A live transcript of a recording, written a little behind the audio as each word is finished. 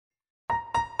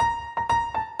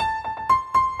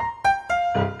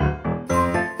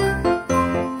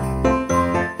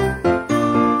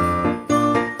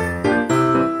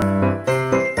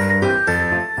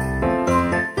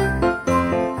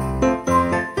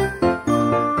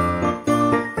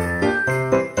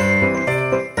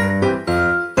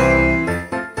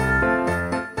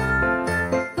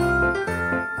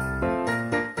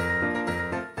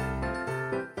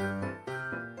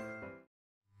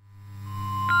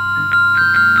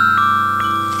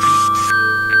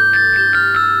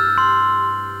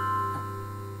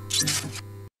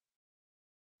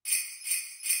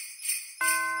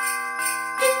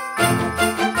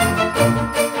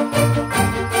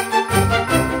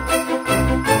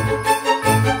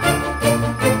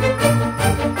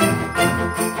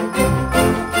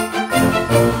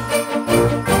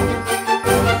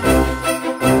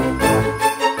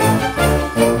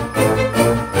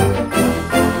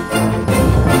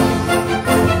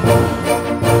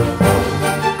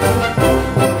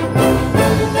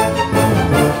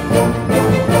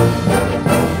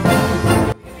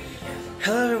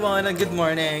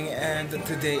morning, and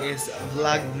today is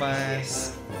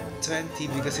Vlogmas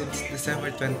 20 because it's December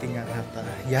 20 nga ata.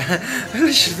 Yeah,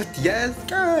 but yes,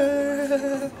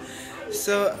 girl!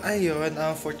 So, ayun,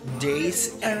 for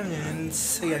today's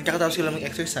errands, ayun, kakatapos ko lang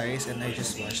mag-exercise and I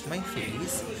just washed my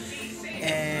face.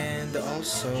 And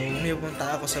also, may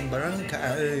pumunta ako sa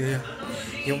barangay.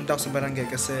 Yung pumunta ako sa barangay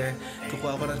kasi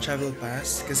kukuha ako ng travel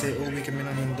pass kasi uwi kami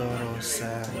ng Mindoro sa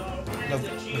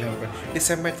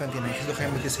December 29 kasi doon kayo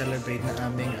mag-celebrate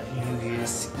na aming New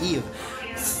Year's Eve.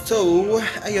 So,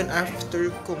 ayun,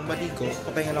 after kong maligo,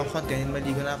 papahinga lang ako konti,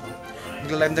 maligo na ako.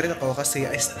 Magla-live na rin ako kasi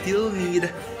I still need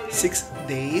 6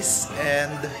 days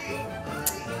and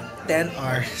 10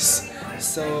 hours.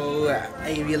 So,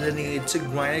 I really need to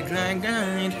grind.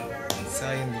 So,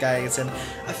 yun guys. And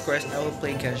of course, I will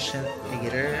play Genshin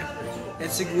later. And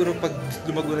siguro pag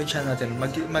lumago ng channel natin,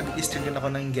 mag-stream din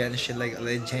ako ng Genshin, like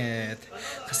legit.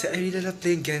 Kasi I really love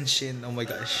playing Genshin. Oh my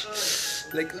gosh.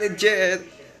 Like legit.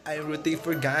 I'm rooting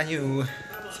for Ganyu.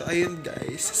 So, ayun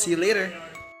guys. See you later.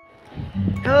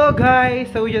 Hello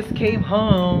guys. So, we just came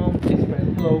home.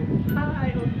 Hello. Hi.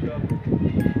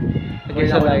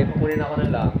 Kunin ako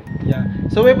ng lang. Yeah.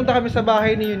 So, may punta kami sa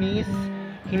bahay ni Eunice.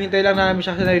 Hinintay lang namin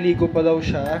siya kasi naliligo pa daw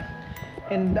siya.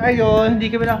 And ayun, hindi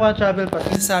kami nakakuha ng travel pass.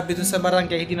 Sabi dun sa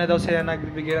barangay, hindi na daw sila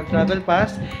nagbibigay ng travel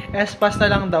pass. S-pass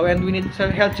na lang daw and we need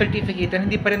health certificate. And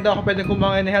hindi pa rin daw ako pwede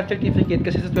kumuha ng health certificate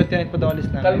kasi sa 29 pa daw alis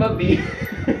namin. Kalma, B.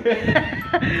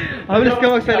 Mabilis ka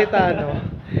magsalita, no?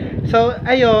 So,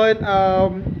 ayun,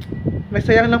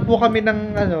 nagsayang lang po kami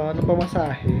ng, ng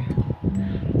pamasahe.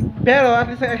 Pero at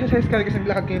least exercise kami kasi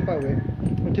lakad kayo pa uwi.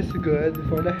 Which is good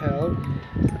for the health.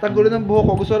 At ang gulo ng buhok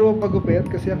ko, gusto ko naman pagupit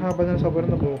kasi ang haba ng sobrang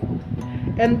ng buhok ko.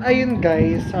 And ayun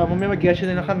guys, mamaya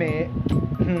mag-gasyon na kami.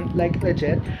 Like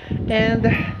legit. And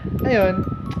ayun,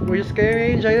 we're just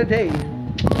gonna enjoy the day.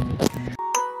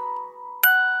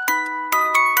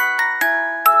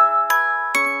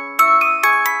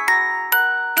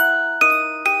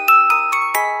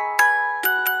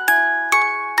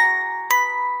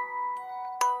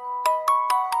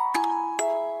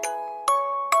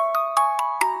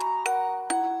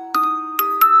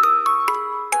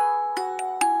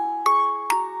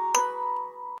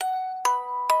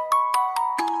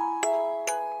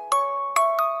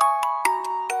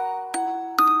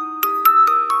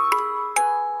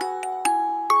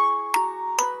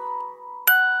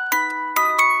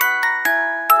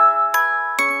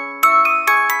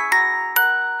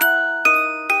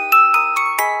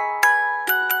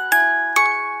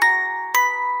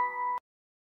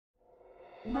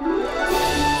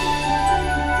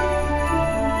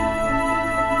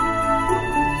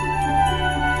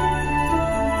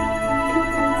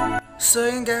 So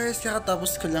yun guys,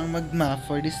 kakatapos ko lang mag-map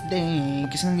for this day.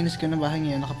 Kasi nang ginis ko na bahay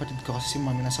ngayon, nakapatid ko kasi si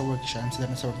mami nasa work siya. Sila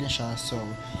nasa work niya siya. So,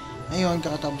 ayun,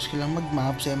 kakatapos ko lang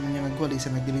mag-map. Siya naman yung nagwalis.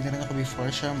 Nagdilig na rin ako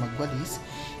before siya magwalis.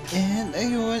 And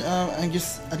ayun, I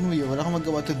just, wala akong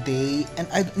magawa today. And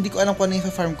hindi ko alam kung ano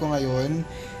yung farm ko ngayon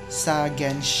sa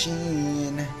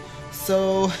Genshin.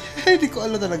 So, hindi ko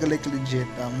alam talaga, like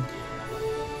legit.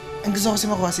 Ang gusto ko kasi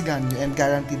makuha si Ganyu and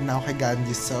guaranteed na ako kay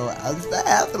Ganyu. So, I'll just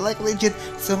have to like legit.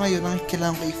 So, ngayon, ang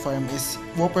kailangan ko i-farm is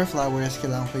Whopper flowers.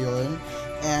 Kailangan ko yun.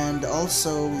 And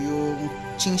also, yung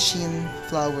Chingshin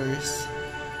flowers.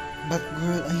 But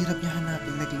girl, ang hirap niya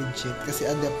hanapin like legit. Kasi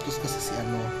adeptus kasi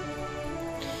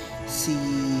si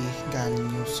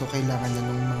Ganyu. So, kailangan niya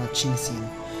ng mga Chingshin.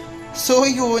 So,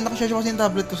 yun. Nakashare ko kasi yung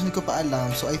tablet ko so hindi ko pa alam.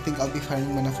 So, I think I'll be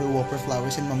farming muna for Whopper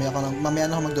flowers. And mamaya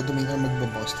na ako magdodomain or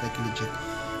magbaboss like legit.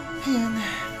 Ayan.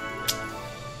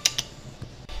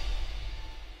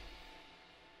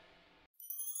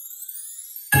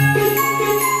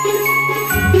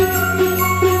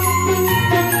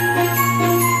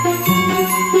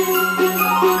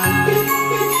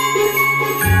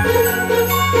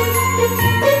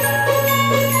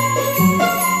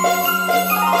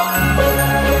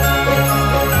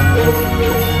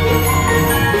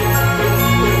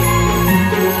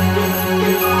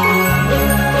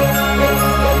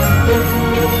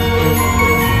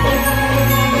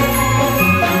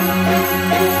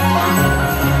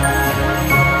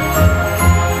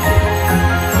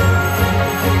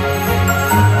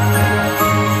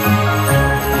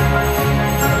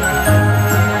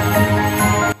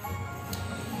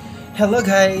 Hello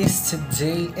guys!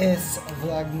 Today is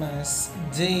Vlogmas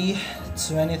Day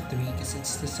 23 kasi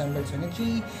it's December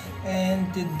 23 and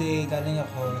today galing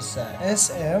ako sa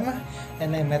SM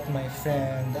and I met my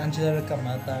friend Angela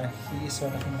Kamata. He is one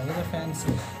of my little friends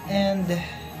and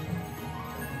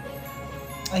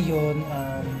ayun,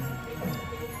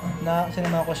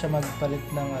 sinama ko siya magpalit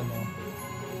ng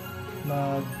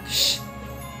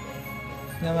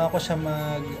ginawa ko siya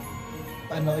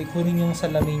ikunin yung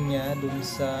salamin niya dun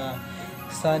sa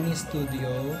Sunny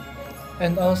Studio.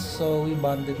 And also, we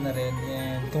bonded na rin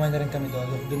and kumain na rin kami doon.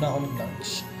 Doon ako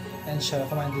nag-lunch. And siya,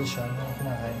 kumain din siya nung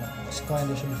kumakain ako. Kasi kumain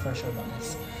din siya before siya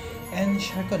umalis. And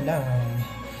share ko lang.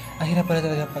 Ang hirap pala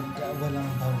talaga pag walang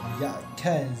barya.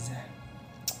 Cause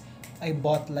I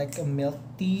bought like a milk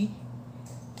tea.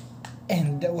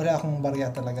 And wala akong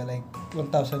barya talaga. Like,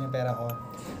 1,000 yung pera ko.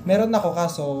 Meron ako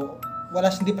kaso,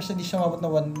 hindi siya umabot na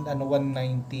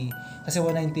 190. Kasi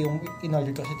 190 yung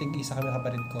in-order ko kasi tig-isa kami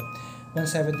kapatid ko.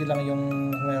 170 lang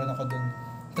yung meron ako dun.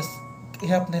 Tapos,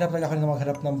 hirap talaga ako na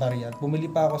magharap ng barya.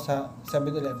 Bumili pa ako sa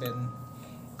 7-Eleven.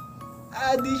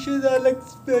 Additional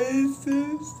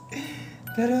expenses!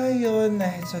 Pero ayun,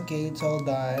 it's okay, it's all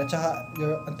done. At saka,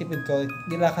 ang tipid ko,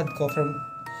 nilakad ko from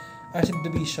RC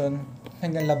Division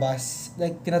hanggang labas.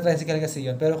 Like, tinatricycle kasi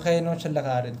yun. Pero kaya naman siya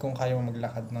lakarin kung kaya mo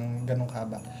maglakad ng ganong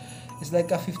haba. It's like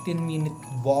a 15-minute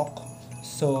walk.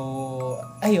 So,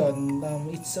 ayun,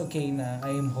 it's okay na.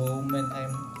 I'm home and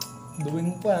I'm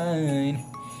doing fine.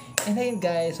 And ayun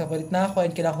guys, papalit na ako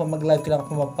and kailangan ko mag-live, kailangan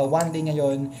ko magpa-one day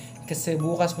ngayon. Kasi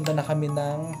bukas punta na kami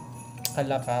ng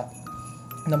Kalaka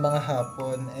ng mga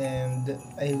hapon and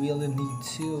I really need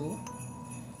to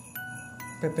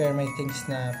prepare my things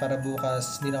na para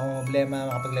bukas hindi na ako problema,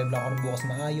 makapag-live lang ako ng bukas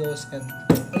maayos. And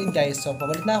ayun guys, so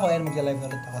papalit na ako and magla-live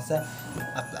na ulit ako sa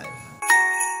Up Live.